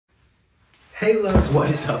Hey loves,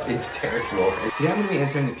 what is up? It's Derek Wolf. Today I'm going to be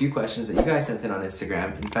answering a few questions that you guys sent in on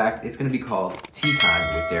Instagram. In fact, it's going to be called Tea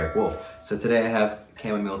Time with Derek Wolf. So today I have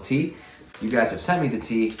chamomile tea. You guys have sent me the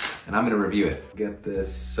tea and I'm going to review it. Get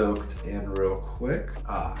this soaked in real quick.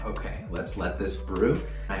 Okay, let's let this brew.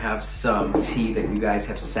 I have some tea that you guys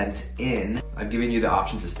have sent in. I've given you the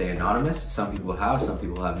option to stay anonymous. Some people have, some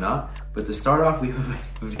people have not. But to start off, we have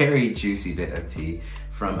a very juicy bit of tea.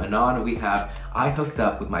 From Anon, we have, I hooked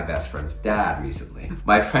up with my best friend's dad recently.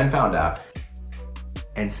 My friend found out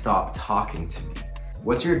and stopped talking to me.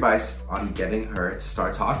 What's your advice on getting her to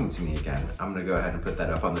start talking to me again? I'm gonna go ahead and put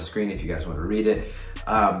that up on the screen if you guys want to read it.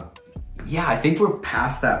 Yeah, I think we're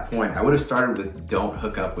past that point. I would have started with don't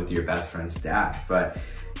hook up with your best friend's dad, but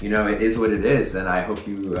you know, it is what it is, and I hope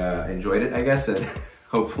you enjoyed it, I guess, and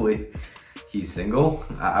hopefully he's single.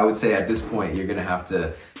 I would say at this point, you're gonna have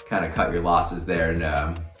to kind of cut your losses there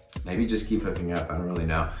and maybe just keep hooking up. I don't really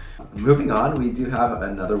know. Moving on, we do have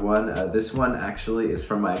another one. This one actually is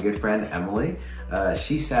from my good friend Emily.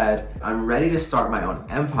 She said, I'm ready to start my own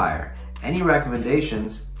empire. Any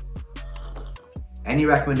recommendations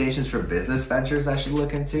for business ventures I should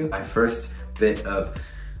look into? My first bit of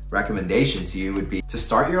recommendation to you would be to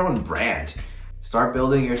start your own brand. Start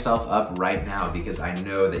building yourself up right now because I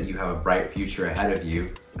know that you have a bright future ahead of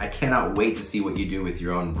you. I cannot wait to see what you do with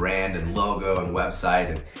your own brand and logo and website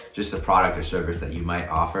and just a product or service that you might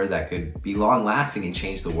offer that could be long lasting and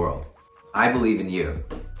change the world. I believe in you.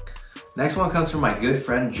 Next one comes from my good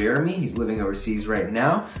friend Jeremy. He's living overseas right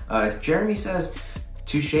now. Jeremy says,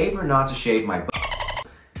 to shave or not to shave my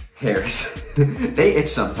hairs? They itch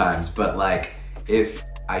sometimes, but like if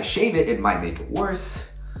I shave it, it might make it worse.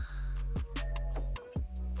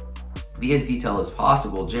 Be as detailed as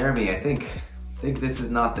possible. Jeremy, I think this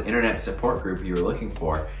is not the internet support group you were looking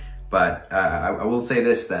for, but I will say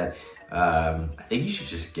this, that I think you should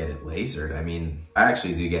just get it lasered. I mean, I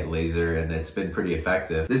actually do get laser and it's been pretty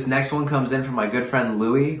effective. This next one comes in from my good friend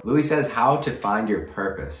Louis. Louis says, how to find your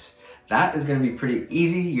purpose. That is gonna be pretty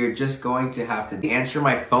easy. You're just going to have to answer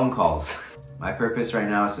my phone calls. My purpose right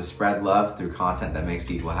now is to spread love through content that makes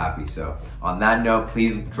people happy. So on that note,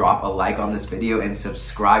 please drop a like on this video and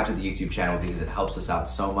subscribe to the YouTube channel because it helps us out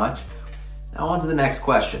so much. Now on to the next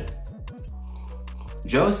question.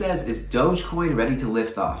 Joe says, is Dogecoin ready to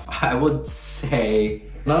lift off? I would say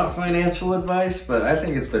not financial advice, but I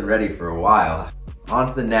think it's been ready for a while. On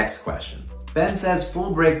to the next question. Ben says,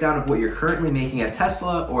 full breakdown of what you're currently making at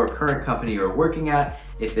Tesla or current company you're working at.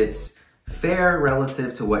 If it's fair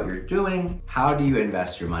relative to what you're doing, how do you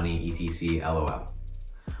invest your money, etc, lol.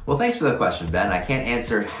 Well, thanks for the question, Ben. I can't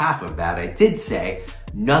answer half of that. I did say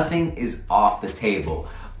nothing is off the table,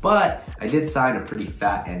 but I did sign a pretty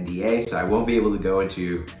fat NDA, so I won't be able to go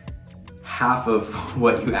into half of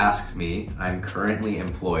what you asked me. I'm currently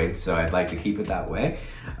employed, so I'd like to keep it that way.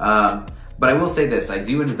 But I will say this, I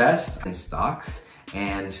do invest in stocks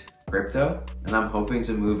and crypto, and I'm hoping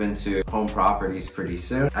to move into home properties pretty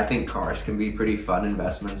soon. I think cars can be pretty fun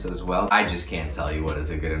investments as well. I just can't tell you what is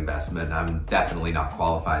a good investment. I'm definitely not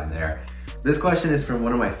qualified there. This question is from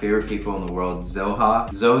one of my favorite people in the world, Zoha,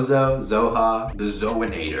 the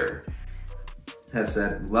Zoinator, has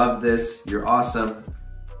said, love this, you're awesome.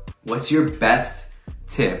 What's your best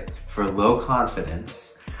tip for low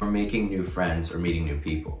confidence for making new friends or meeting new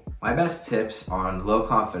people? My best tips on low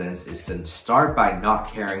confidence is to start by not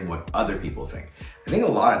caring what other people think. I think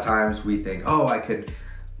a lot of times we think, oh, I could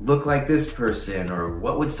look like this person, or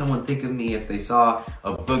what would someone think of me if they saw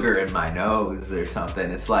a booger in my nose or something?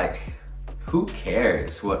 It's like, who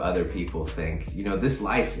cares what other people think? You know, this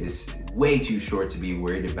life is way too short to be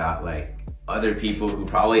worried about like other people who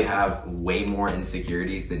probably have way more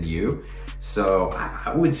insecurities than you. So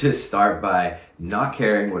I would just start by not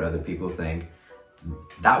caring what other people think.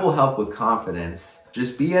 That will help with confidence.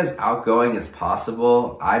 Just be as outgoing as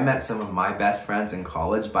possible. I met some of my best friends in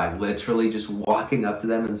college by literally just walking up to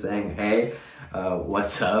them and saying, hey,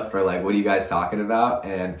 what's up? Or like, what are you guys talking about?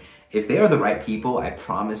 And if they are the right people, I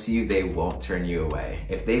promise you, they won't turn you away.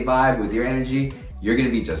 If they vibe with your energy, you're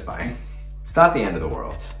gonna be just fine. It's not the end of the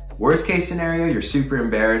world. Worst case scenario, you're super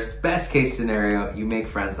embarrassed. Best case scenario, you make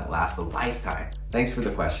friends that last a lifetime. Thanks for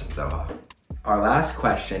the question, Zoha. Our last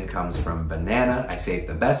question comes from Banana. I saved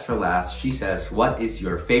the best for last. She says, what is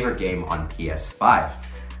your favorite game on PS5?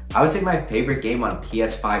 I would say my favorite game on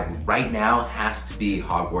PS5 right now has to be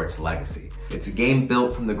Hogwarts Legacy. It's a game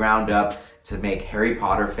built from the ground up to make Harry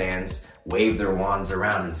Potter fans wave their wands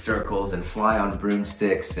around in circles and fly on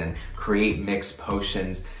broomsticks and create mixed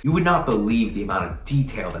potions. You would not believe the amount of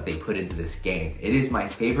detail that they put into this game. It is my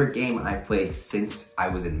favorite game I've played since I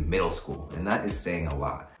was in middle school, and that is saying a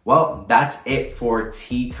lot. Well, that's it for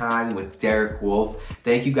Tea Time with Derek Wolfe.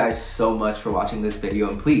 Thank you guys so much for watching this video,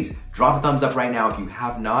 and please drop a thumbs up right now if you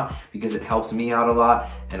have not, because it helps me out a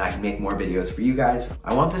lot and I can make more videos for you guys.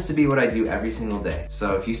 I want this to be what I do every single day.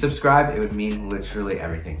 So if you subscribe, it would mean literally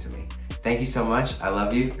everything to me. Thank you so much. I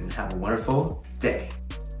love you and have a wonderful day.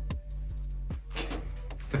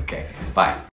 Okay, bye.